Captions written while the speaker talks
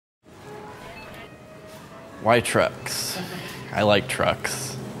Why trucks? I like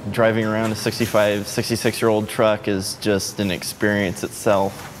trucks. Driving around a 65, 66-year-old truck is just an experience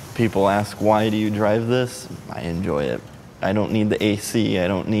itself. People ask, why do you drive this? I enjoy it. I don't need the AC, I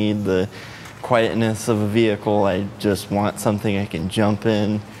don't need the quietness of a vehicle. I just want something I can jump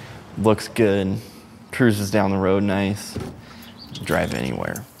in, looks good, cruises down the road nice, drive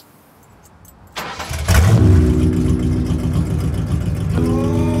anywhere.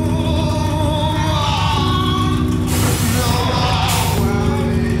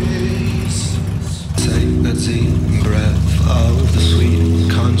 Deep breath of the sweet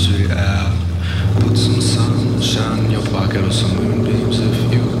country air. Put some sunshine in your pocket or some moonbeams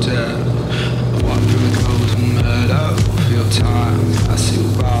if you dare. Walk through the golden meadow, feel time pass you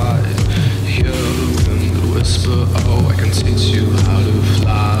by. Hear the wind whisper, oh, I can teach you how to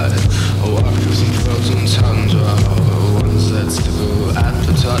fly. Or walk through some frozen tundra, or ones that still at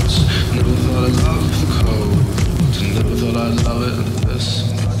the touch. Never thought I loved the cold, never thought I'd love it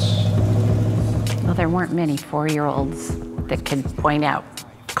this much. Well, there weren't many 4-year-olds that could point out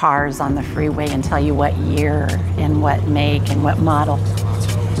cars on the freeway and tell you what year and what make and what model.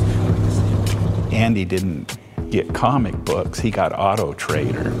 Andy didn't get comic books, he got Auto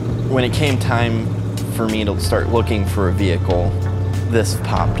Trader. When it came time for me to start looking for a vehicle, this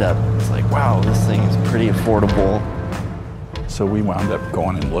popped up. It's like, wow, this thing is pretty affordable. So we wound up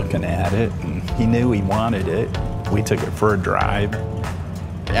going and looking at it, and he knew he wanted it. We took it for a drive.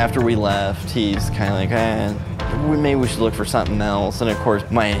 After we left, he's kind of like, maybe we should look for something else. And of course,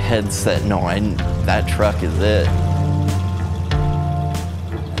 my head said, no, that truck is it.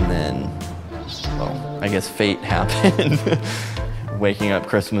 And then, well, I guess fate happened. Waking up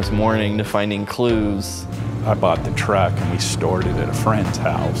Christmas morning to finding clues. I bought the truck and we stored it at a friend's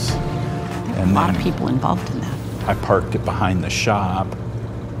house. And a lot of people involved in that. I parked it behind the shop.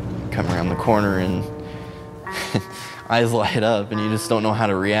 Come around the corner and eyes light up and you just don't know how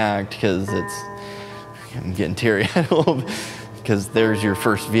to react because I'm getting teary-eyed a little bit because there's your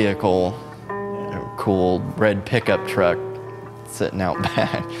first vehicle, a cool red pickup truck sitting out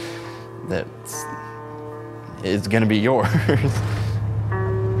back that is gonna be yours.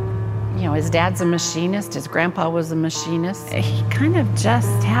 You know, his dad's a machinist, his grandpa was a machinist. He kind of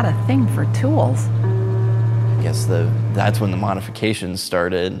just had a thing for tools. I guess that's when the modifications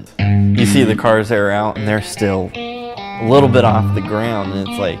started. You see the cars that are out and they're still a little bit off the ground, and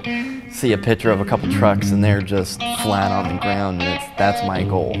it's like, see a picture of a couple trucks and they're just flat on the ground, and that's my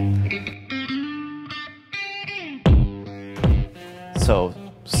goal. So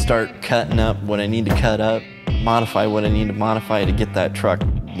start cutting up what I need to cut up, modify what I need to modify to get that truck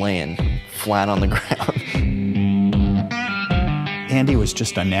laying flat on the ground. Andy was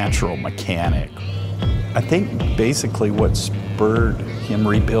just a natural mechanic. I think basically what spurred him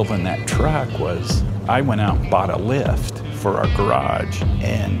rebuilding that truck was I went out and bought a lift for our garage,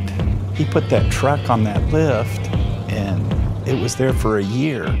 and he put that truck on that lift, and it was there for a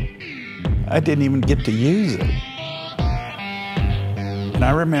year. I didn't even get to use it. And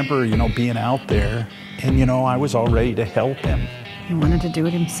I remember, you know, being out there, and you know, I was all ready to help him. He wanted to do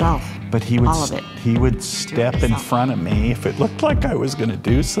it himself. But he would step in front of me if it looked like I was going to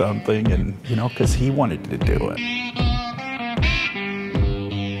do something, and you know, because he wanted to do it.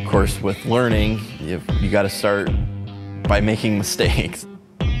 Of course, with learning, you got to start by making mistakes.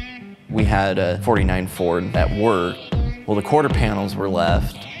 We had a 49 Ford at work. Well, the quarter panels were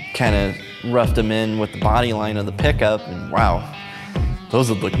left, kind of roughed them in with the body line of the pickup, and wow, those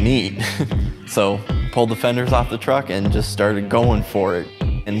would look neat. So pulled the fenders off the truck and just started going for it.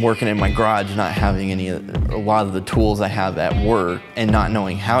 And working in my garage, not having a lot of the tools I have at work, and not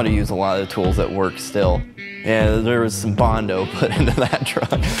knowing how to use a lot of the tools at work still. Yeah, there was some Bondo put into that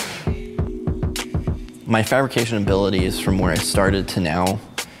truck. My fabrication abilities from where I started to now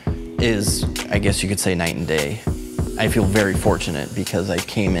is, I guess you could say, night and day. I feel very fortunate because I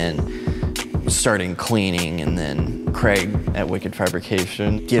came in starting cleaning, and then Craig at Wicked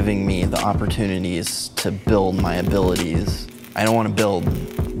Fabrication giving me the opportunities to build my abilities. I don't want to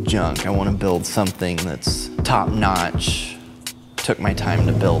build junk. I want to build something that's top-notch. Took my time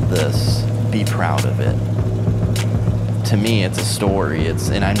to build this. Be proud of it. To me, it's a story,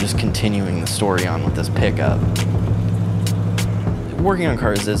 and I'm just continuing the story on with this pickup. Working on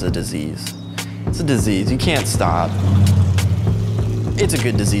cars is a disease. It's a disease. You can't stop. It's a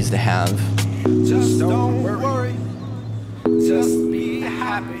good disease to have. Just don't worry. Just be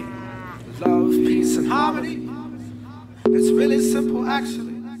happy. Love, peace, and harmony. It's really simple,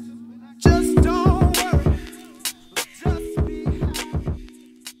 actually. Just don't